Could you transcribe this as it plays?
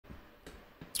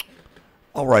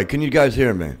All right, can you guys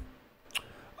hear me?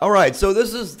 All right, so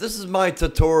this is my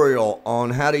tutorial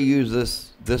on how to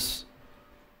use this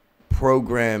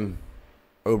program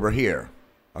over here.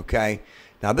 Okay,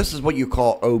 now this is what you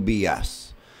call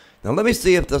OBS. Now let me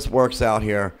see if this works out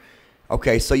here.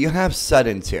 Okay, so you have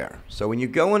settings here. So when you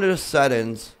go into the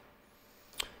settings,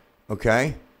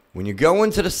 okay, when you go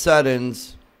into the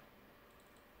settings,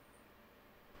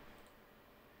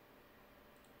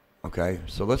 okay,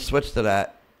 so let's switch to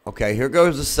that. Okay, here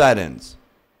goes the settings.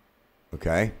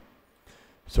 Okay,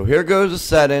 so here goes the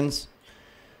settings.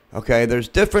 Okay, there's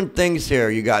different things here.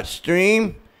 You got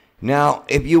stream. Now,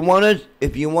 if you want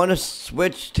to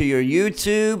switch to your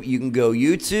YouTube, you can go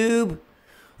YouTube.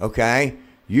 Okay,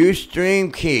 use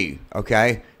stream key.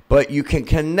 Okay, but you can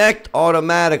connect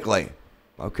automatically.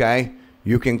 Okay,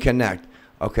 you can connect.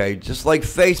 Okay, just like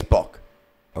Facebook.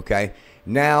 Okay,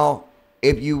 now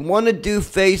if you want to do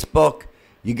Facebook,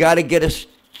 you got to get a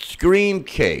stream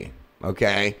key.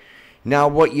 Okay, now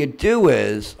what you do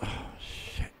is,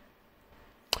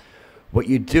 what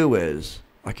you do is,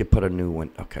 I could put a new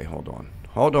one. Okay, hold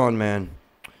on, man.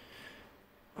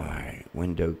 All right,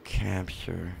 window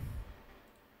capture.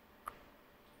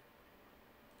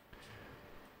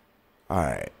 All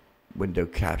right, window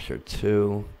capture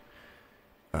 2.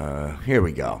 Here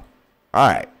we go. All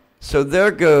right, so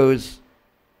there goes.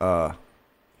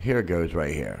 Here goes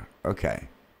right here. Okay.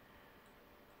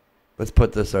 Let's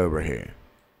put this over here.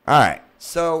 All right,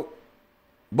 so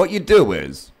what you do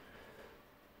is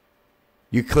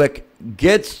you click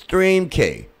Get Stream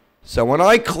Key. So when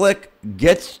I click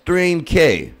Get Stream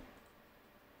Key,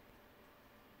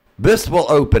 this will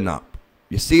open up.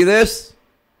 You see this?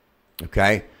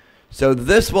 Okay, so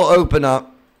this will open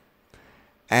up,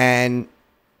 and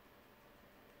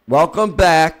welcome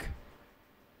back.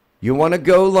 You want to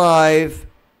go live,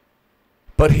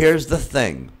 but here's the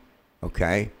thing,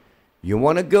 okay? You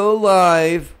want to go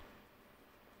live,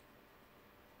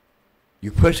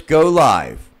 you push go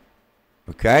live,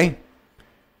 okay?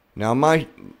 Now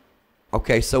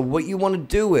okay, so what you want to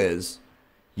do is,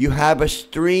 you have a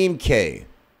stream key,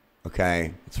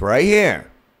 okay? It's right here,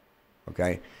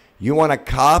 okay? You want to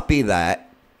copy that,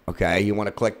 okay? You want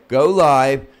to click go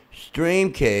live,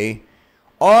 stream key,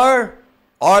 or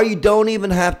you don't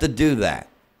even have to do that,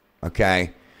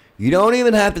 okay? You don't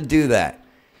even have to do that.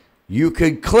 You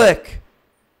could click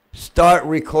start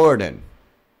recording.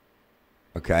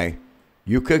 Okay?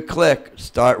 You could click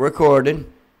start recording,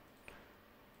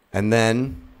 and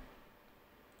then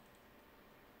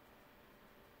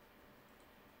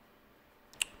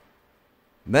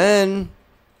let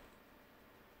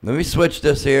me switch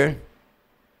this here.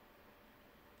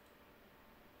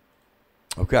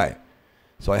 Okay.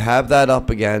 So I have that up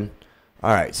again.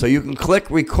 All right, so you can click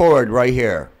record right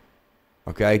here.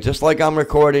 Okay, just like I'm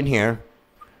recording here.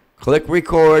 Click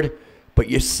record, but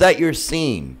you set your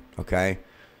scene, okay?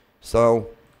 So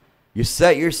you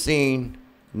set your scene,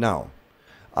 no.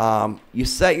 You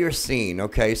set your scene,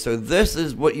 okay? So this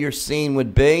is what your scene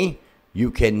would be.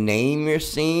 You can name your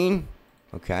scene,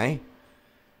 okay?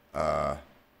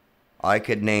 I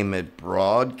could name it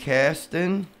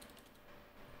broadcasting.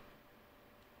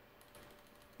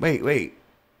 Wait.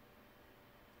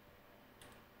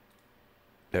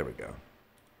 There we go.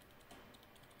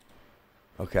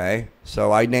 Okay,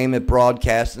 so I name it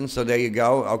broadcasting, so there you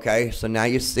go. Okay, so now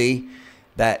you see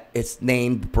that it's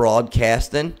named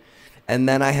broadcasting. And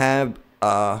then I have,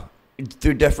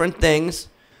 do different things.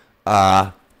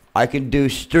 I could do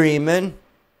streaming.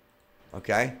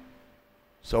 Okay,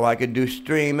 so I could do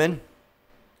streaming.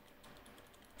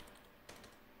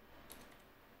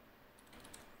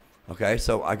 Okay,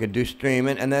 so I could do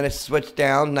streaming, and then it switched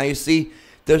down. Now you see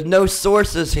there's no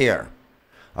sources here.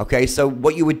 Okay, so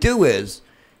what you would do is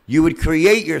you would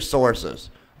create your sources.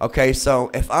 Okay, so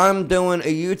if I'm doing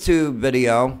a YouTube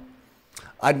video,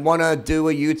 I'd want to do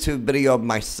a YouTube video of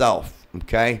myself.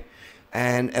 Okay,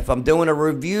 and if I'm doing a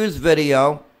reviews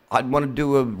video, I'd want to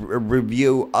do a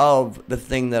review of the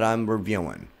thing that I'm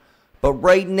reviewing. But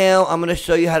right now, I'm going to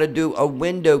show you how to do a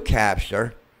window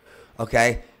capture.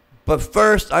 Okay. But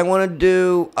first, I want to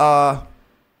do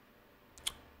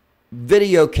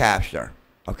video capture,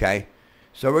 okay?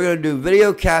 So we're going to do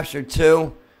video capture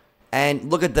 2,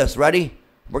 and look at this, ready?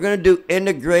 We're going to do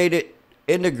integrate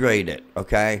it,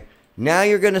 okay? Now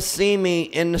you're going to see me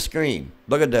in the screen.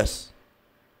 Look at this.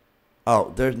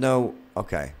 Oh, there's no,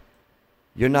 okay.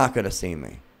 You're not going to see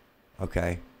me,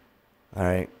 okay? All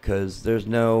right, because there's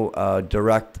no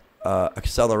direct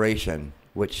acceleration,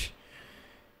 which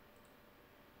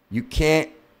you can't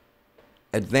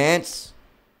advance.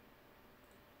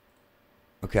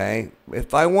 Okay,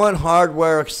 if I want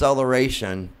hardware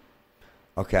acceleration,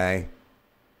 okay,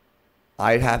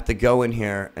 I'd have to go in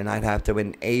here and I'd have to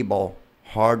enable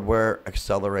hardware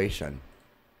acceleration.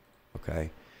 Okay,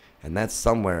 and that's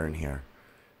somewhere in here.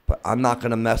 But I'm not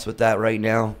going to mess with that right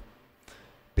now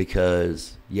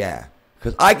because, yeah,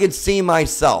 because I could see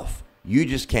myself. You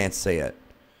just can't see it.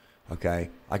 Okay,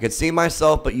 I could see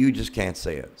myself, but you just can't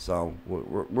see it. So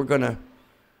we're going to.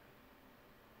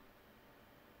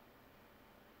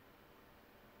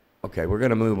 Okay, we're going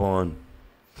to move on.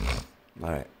 All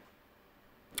right.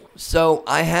 So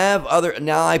I have other,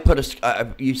 now I put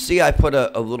a, you see I put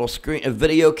a little screen, a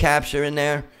video capture in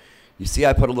there. You see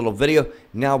I put a little video.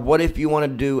 Now what if you want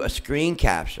to do a screen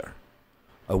capture,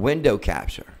 a window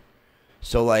capture?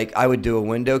 So like I would do a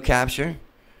window capture,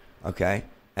 okay,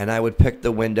 and I would pick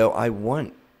the window I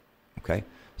want, okay.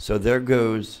 So there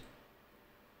goes,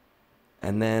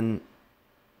 and then,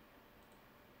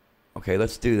 okay,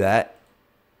 let's do that.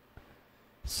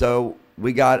 So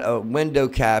we got a window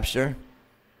capture,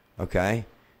 okay,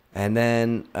 and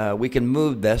then we can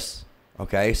move this,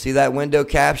 okay. See that window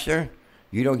capture?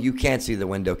 You can't see the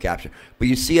window capture, but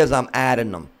you see as I'm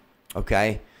adding them,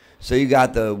 okay. So you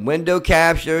got the window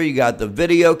capture, you got the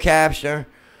video capture,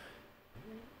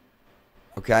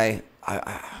 okay.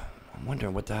 I'm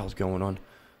wondering what the hell's going on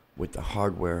with the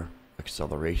hardware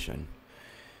acceleration.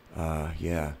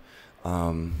 Yeah,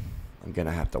 I'm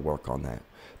gonna have to work on that,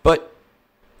 but.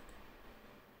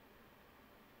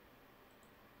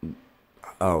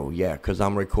 Oh, yeah, because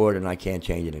I'm recording, I can't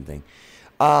change anything.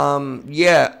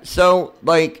 Yeah, so,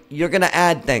 like, you're going to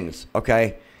add things,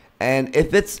 okay? And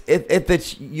if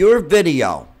it's your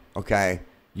video, okay,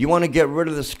 you want to get rid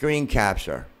of the screen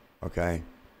capture, okay?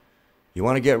 You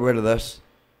want to get rid of this,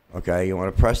 okay? You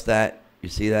want to press that. You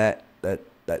see that? That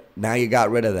now you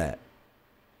got rid of that,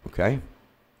 okay?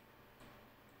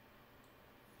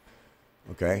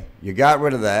 Okay, you got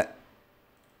rid of that.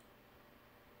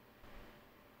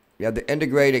 You have the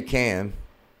integrated cam,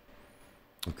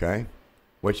 okay,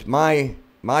 which my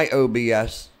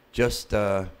OBS just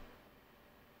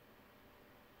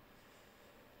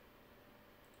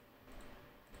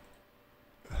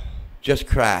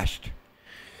crashed.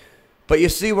 But you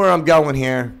see where I'm going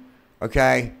here,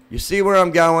 okay? You see where I'm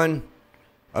going,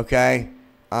 okay?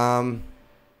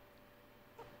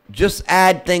 Just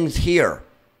add things here,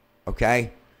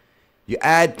 okay? You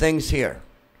add things here,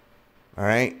 all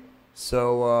right?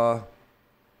 So,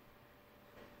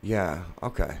 yeah,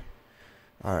 okay.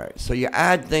 All right, so you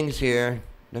add things here.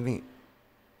 Let me,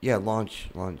 yeah, launch,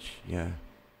 yeah.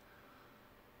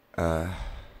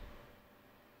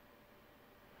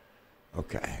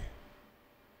 Okay.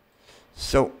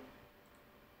 So,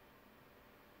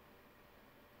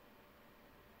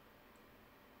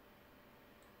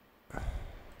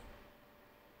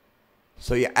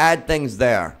 you add things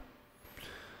there.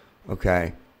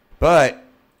 Okay, but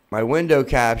my window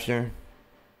capture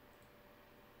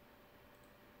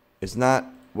is not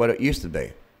what it used to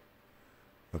be.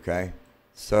 Okay,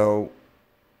 so,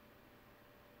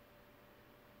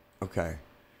 okay.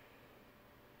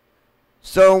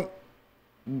 So,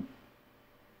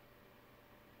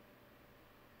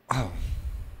 oh,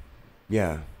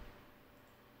 yeah,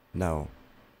 no.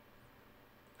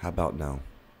 How about no?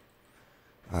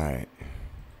 All right.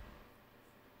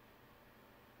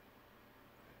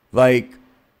 Like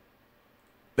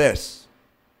this.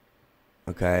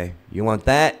 Okay, you want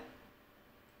that?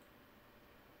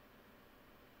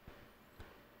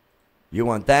 You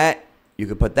want that? You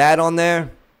could put that on there.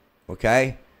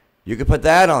 Okay, you could put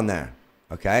that on there.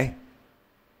 Okay,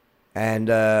 and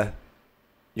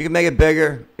you can make it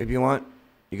bigger if you want.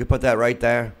 You could put that right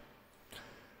there.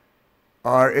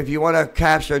 Or if you want to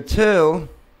capture two,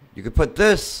 you could put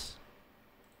this.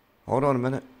 Hold on a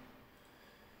minute.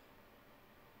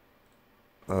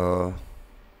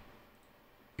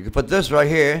 You can put this right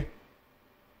here.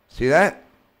 See that?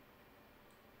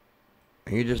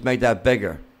 And you just make that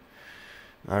bigger.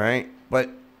 All right? But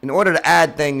in order to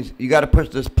add things, you got to push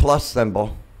this plus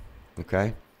symbol.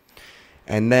 Okay?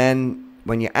 And then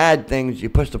when you add things, you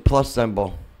push the plus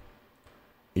symbol.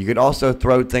 You could also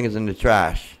throw things in the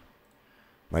trash.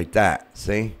 Like that.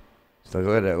 See? So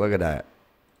look at it. Look at that.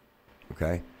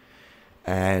 Okay?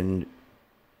 And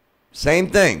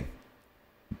same thing.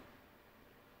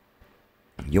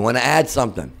 You want to add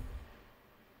something.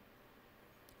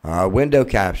 Window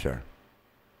capture.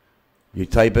 You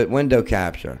type it window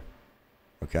capture.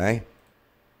 Okay?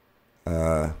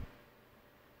 I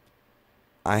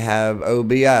have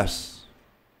OBS.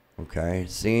 Okay?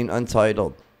 Scene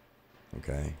untitled.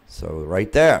 Okay? So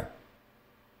right there.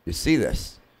 You see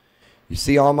this. You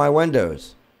see all my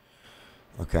windows.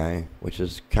 Okay? Which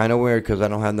is kind of weird because I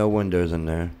don't have no windows in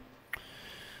there.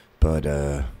 But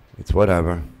it's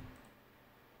whatever.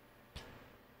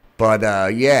 But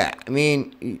yeah, I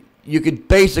mean, you could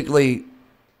basically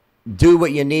do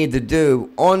what you need to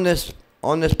do on this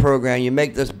program. You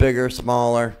make this bigger,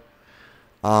 smaller.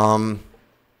 You want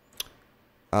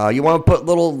to put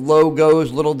little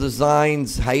logos, little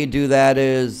designs. How you do that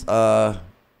is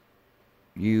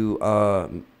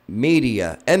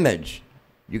media, image.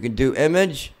 You can do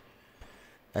image,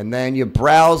 and then you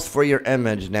browse for your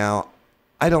image. Now,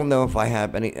 I don't know if I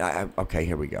have any. Okay,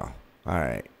 here we go. All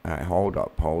right, hold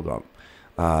up.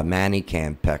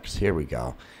 Mannycam pics. Here we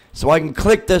go. So I can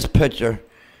click this picture,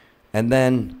 and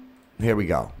then here we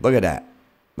go. Look at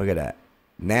that.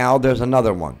 Now there's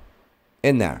another one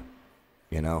in there.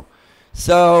 You know,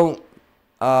 so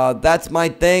that's my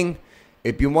thing.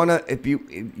 If you wanna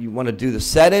do the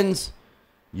settings,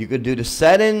 you could do the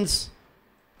settings.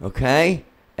 Okay,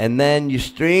 and then you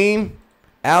stream,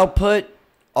 output,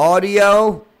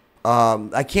 audio.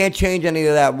 I can't change any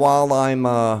of that while I'm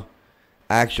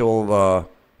actual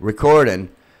recording,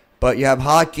 but you have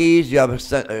hotkeys, you have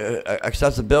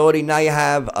accessibility. Now you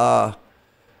have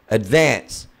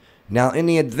advanced. Now in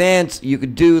the advanced, you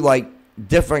could do like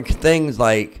different things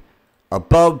like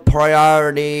above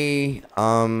priority,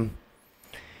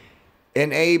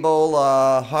 enable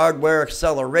hardware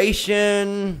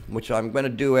acceleration, which I'm going to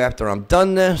do after I'm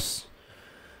done this.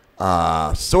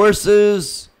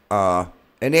 Sources,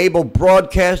 enable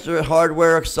broadcaster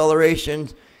hardware acceleration.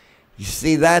 You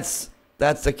see, that's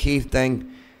the key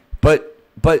thing.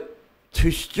 But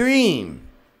to stream,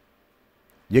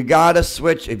 you gotta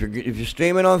switch. If you're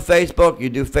streaming on Facebook, you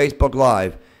do Facebook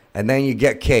Live, and then you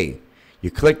get key.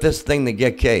 You click this thing to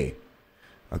get key.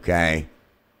 Okay.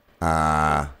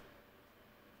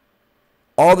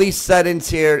 All these settings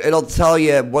here, it'll tell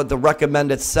you what the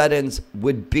recommended settings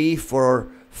would be for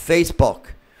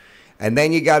Facebook. And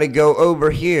then you got to go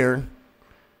over here,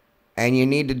 and you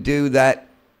need to do that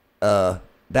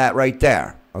right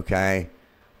there, okay?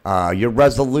 Your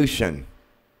resolution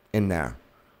in there,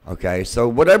 okay? So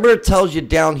whatever it tells you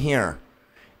down here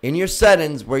in your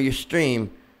settings where you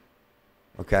stream,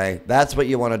 okay, that's what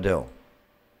you want to do,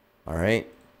 all right?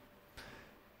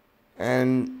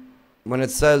 And when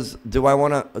it says, do I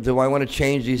want to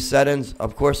change these settings?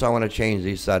 Of course I want to change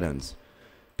these settings.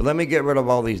 But let me get rid of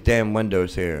all these damn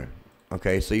windows here.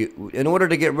 Okay, so in order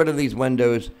to get rid of these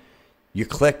windows, you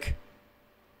click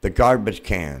the garbage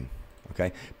can.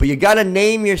 Okay, but you got to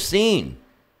name your scene.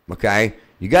 Okay,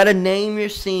 you got to name your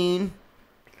scene,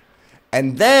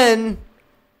 and then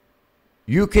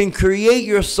you can create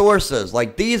your sources.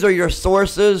 Like these are your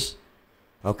sources.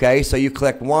 Okay, so you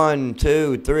click 1,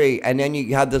 2, 3, and then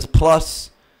you have this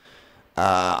plus.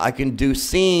 I can do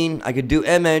scene, I could do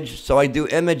image, so I do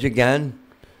image again,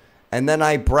 and then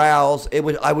I browse.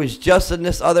 I was just in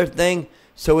this other thing,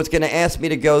 so it's going to ask me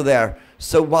to go there.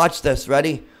 So watch this,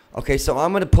 ready? Okay, so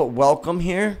I'm going to put welcome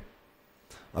here.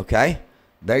 Okay,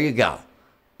 there you go.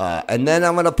 And then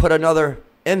I'm going to put another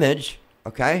image,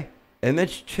 okay,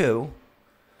 image 2.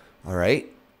 All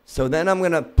right, so then I'm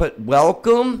going to put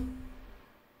welcome.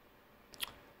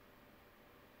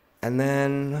 And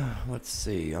then, let's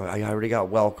see, I already got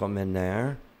welcome in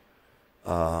there.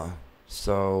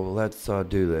 So let's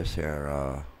do this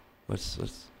here.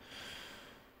 Let's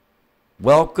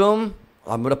welcome.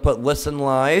 I'm going to put listen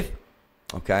live.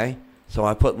 Okay, so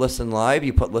I put listen live.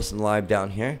 You put listen live down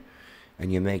here.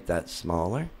 And you make that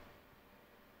smaller.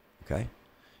 Okay,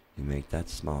 you make that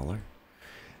smaller.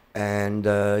 And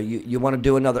you want to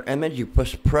do another image. You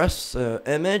press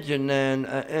image and then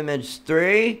image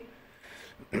 3.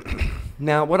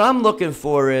 Now, what I'm looking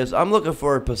for is, I'm looking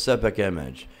for a Pacific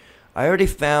image. I already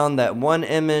found that one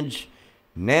image.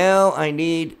 Now I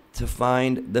need to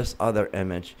find this other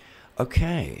image.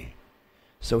 Okay,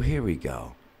 so here we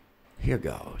go. Here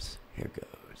goes.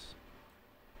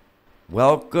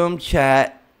 Welcome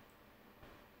chat.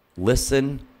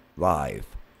 Listen live.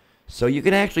 So you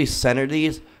can actually center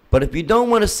these, but if you don't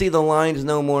want to see the lines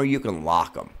no more, you can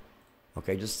lock them.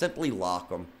 Okay, just simply lock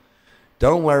them.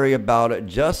 Don't worry about it.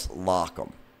 Just lock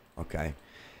them. Okay.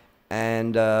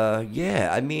 And,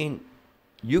 yeah, I mean,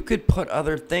 you could put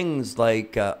other things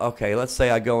like, okay, let's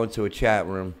say I go into a chat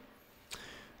room.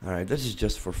 All right, this is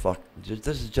just for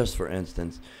this is just for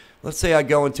instance. Let's say I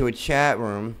go into a chat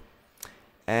room,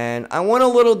 and I want a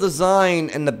little design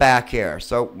in the back here.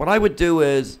 So what I would do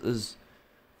is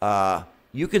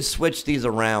you could switch these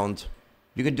around.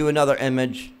 You could do another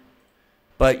image,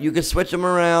 but you could switch them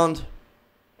around.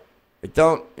 It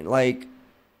don't, like,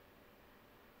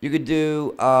 you could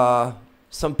do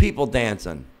some people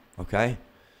dancing, okay?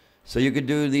 So you could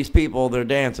do these people, they're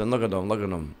dancing. Look at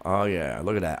them. Oh, yeah,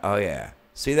 look at that. Oh, yeah.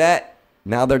 See that?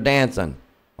 Now they're dancing,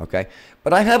 okay?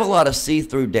 But I have a lot of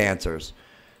see-through dancers.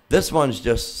 This one's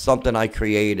just something I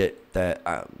created that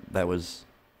was.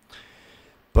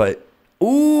 But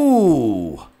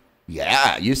ooh,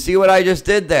 yeah, you see what I just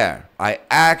did there? I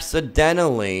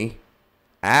accidentally.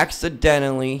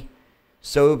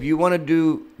 So if you want to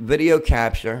do video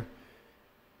capture,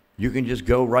 you can just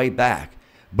go right back.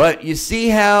 But you see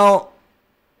how,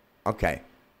 okay,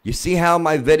 you see how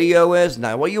my video is?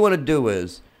 Now what you want to do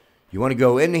is, you want to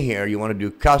go in here, you want to do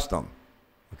custom,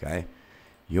 okay?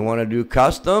 You want to do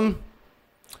custom,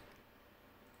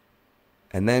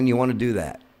 and then you want to do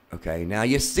that, okay? Now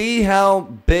you see how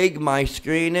big my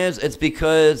screen is? It's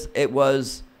because it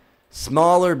was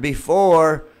smaller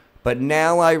before, but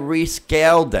now I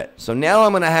rescaled it. So now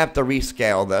I'm going to have to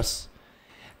rescale this.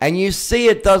 And you see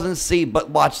it doesn't see, but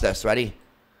watch this, ready?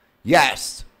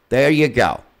 Yes, there you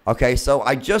go. Okay, so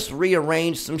I just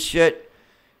rearranged some shit.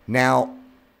 Now,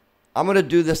 I'm going to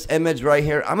do this image right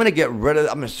here. I'm going to get rid of it.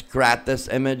 I'm going to scrap this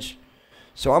image.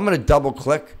 So I'm going to double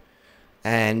click.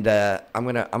 And I'm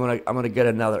gonna get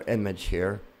another image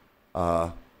here.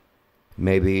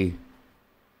 Maybe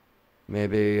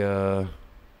I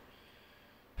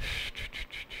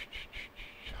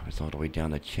was all the way down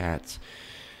the chats.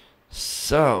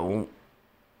 So,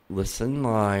 listen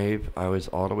live. I was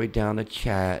all the way down the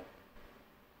chat.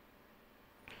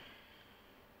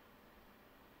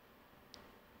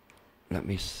 Let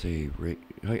me see.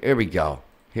 Here we go.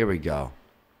 Here we go.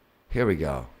 Here we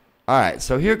go. All right.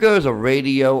 So here goes a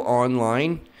radio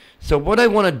online. So what I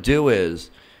want to do is,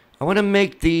 I want to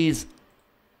make these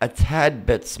a tad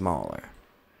bit smaller.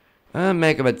 I'm going to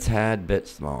make them a tad bit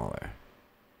smaller.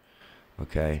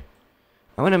 Okay.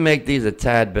 I'm going to make these a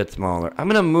tad bit smaller. I'm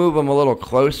going to move them a little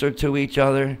closer to each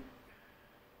other.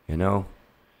 You know.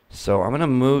 So I'm going to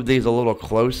move these a little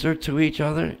closer to each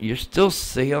other. You still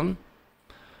see them,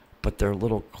 but they're a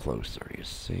little closer, you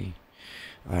see.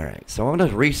 All right. So I'm going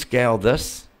to rescale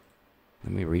this.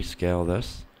 Let me rescale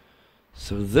this.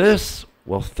 So this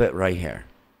will fit right here.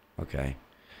 Okay.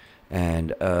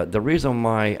 And the reason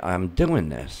why I'm doing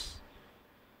this,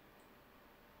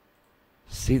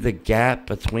 see the gap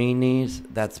between these?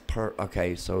 That's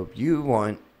okay, so if you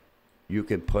want, you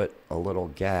could put a little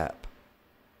gap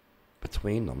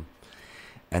between them.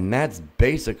 And that's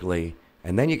basically,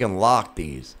 and then you can lock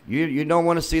these. You don't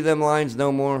want to see them lines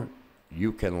no more?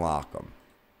 You can lock them.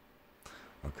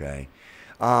 Okay.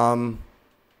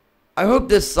 I hope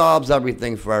this solves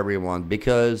everything for everyone,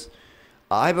 because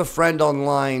I have a friend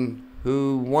online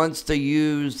who wants to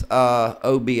use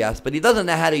OBS, but he doesn't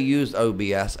know how to use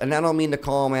OBS. And I don't mean to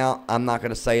call him out. I'm not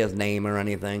going to say his name or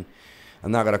anything.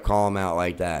 I'm not going to call him out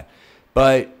like that.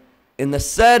 But in the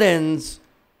settings,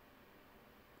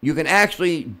 you can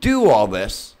actually do all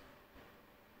this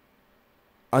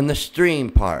on the stream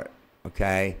part,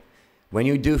 okay? When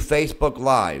you do Facebook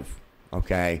Live,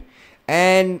 okay?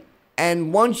 And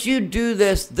once you do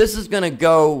this, this is going to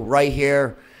go right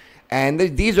here. And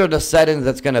these are the settings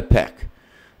that's going to pick,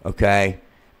 okay?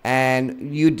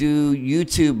 And you do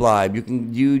YouTube Live. You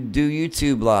do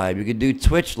YouTube Live. You can do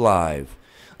Twitch Live,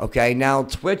 okay? Now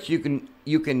Twitch, you can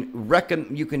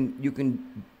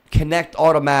connect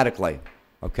automatically,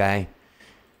 okay?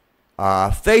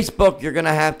 Facebook, you're going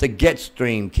to have to get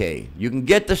stream key. You can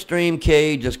get the stream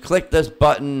key. Just click this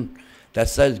button that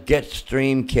says get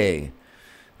stream key,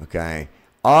 okay?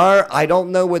 I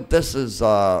don't know what this is.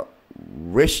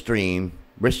 Restream.o.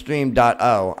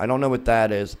 I don't know what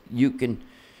that is. You can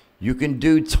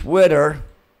do Twitter,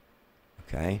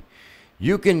 okay?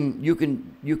 You can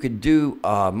do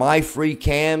my free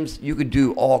cams. You could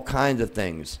do all kinds of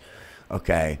things,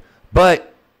 okay?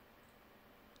 But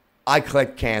I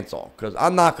click cancel because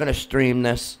I'm not going to stream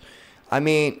this. I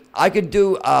mean, I could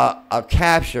do a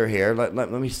capture here. Let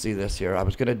me see this here. I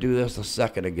was going to do this a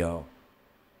second ago.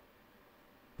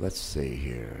 Let's see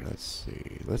here. Let's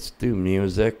see. Let's do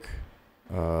music.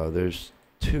 There's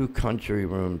 2 country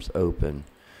rooms open,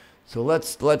 so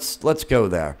let's go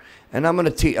there. And I'm gonna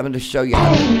show you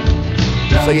how to.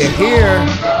 So you hear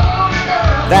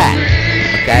that,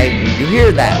 okay? You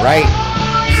hear that, right?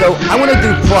 So I want to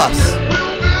do plus.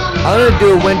 I'm gonna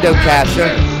do a window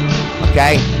capture,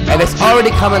 okay? And it's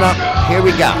already coming up. Here we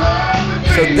go.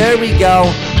 So there we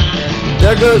go.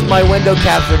 There goes my window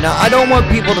capture. Now I don't want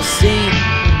people to see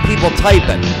people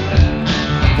typing,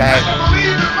 okay?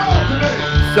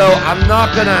 So I'm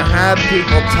not gonna have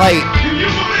people type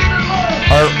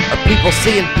or people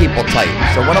seeing people type.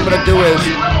 So what I'm gonna do is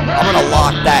I'm gonna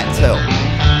lock that too.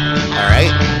 All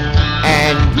right,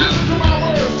 and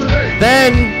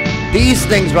then these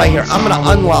things right here, I'm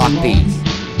gonna unlock these.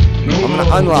 I'm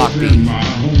gonna unlock these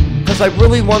because I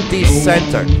really want these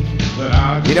centered.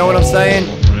 You know what I'm saying?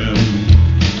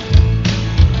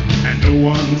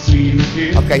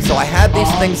 Okay, so I have these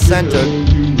things centered.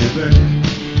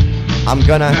 I'm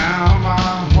gonna,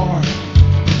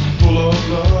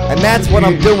 and that's what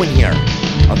I'm doing here.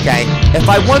 Okay, if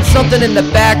I want something in the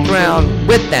background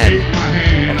with them,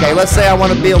 okay, let's say I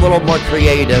want to be a little more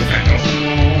creative.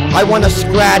 I want to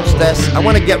scratch this. I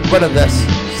want to get rid of this.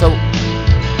 So,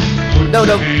 no.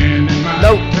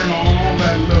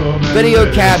 Video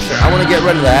capture. I want to get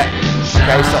rid of that.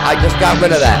 Okay, so I just got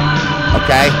rid of that.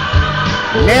 Okay.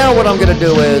 Now what I'm gonna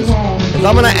do is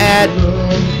I'm gonna add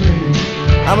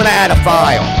a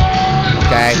file.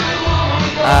 Okay.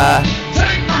 I'm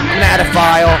gonna add a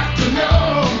file,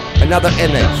 another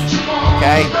image.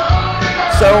 Okay.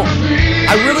 So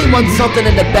I really want something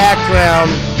in the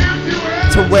background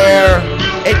to where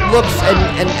it looks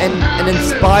and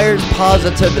inspires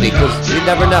positivity, because you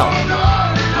never know.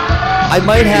 I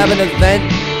might have an event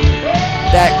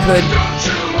that could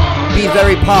be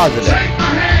very positive.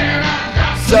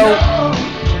 So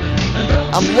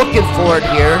I'm looking for it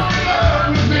here.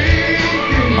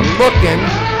 I'm looking.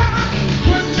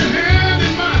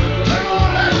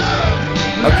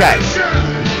 Okay.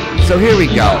 So here we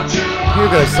go. Here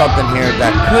goes something here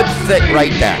that could fit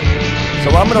right there. So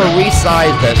I'm going to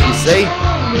resize this, you see?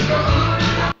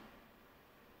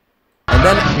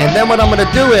 And then what I'm going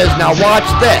to do is, now watch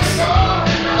this.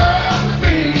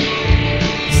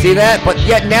 See that? But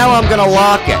yet now I'm going to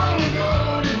lock it.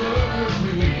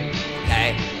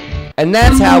 Okay? And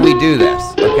that's how we do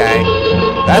this, okay?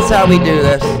 That's how we do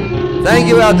this. Thank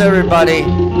you out there, everybody.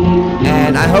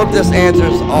 And I hope this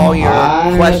answers all your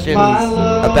questions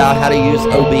about how to use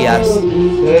OBS.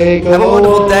 Have a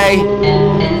wonderful day.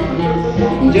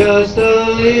 Just a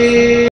little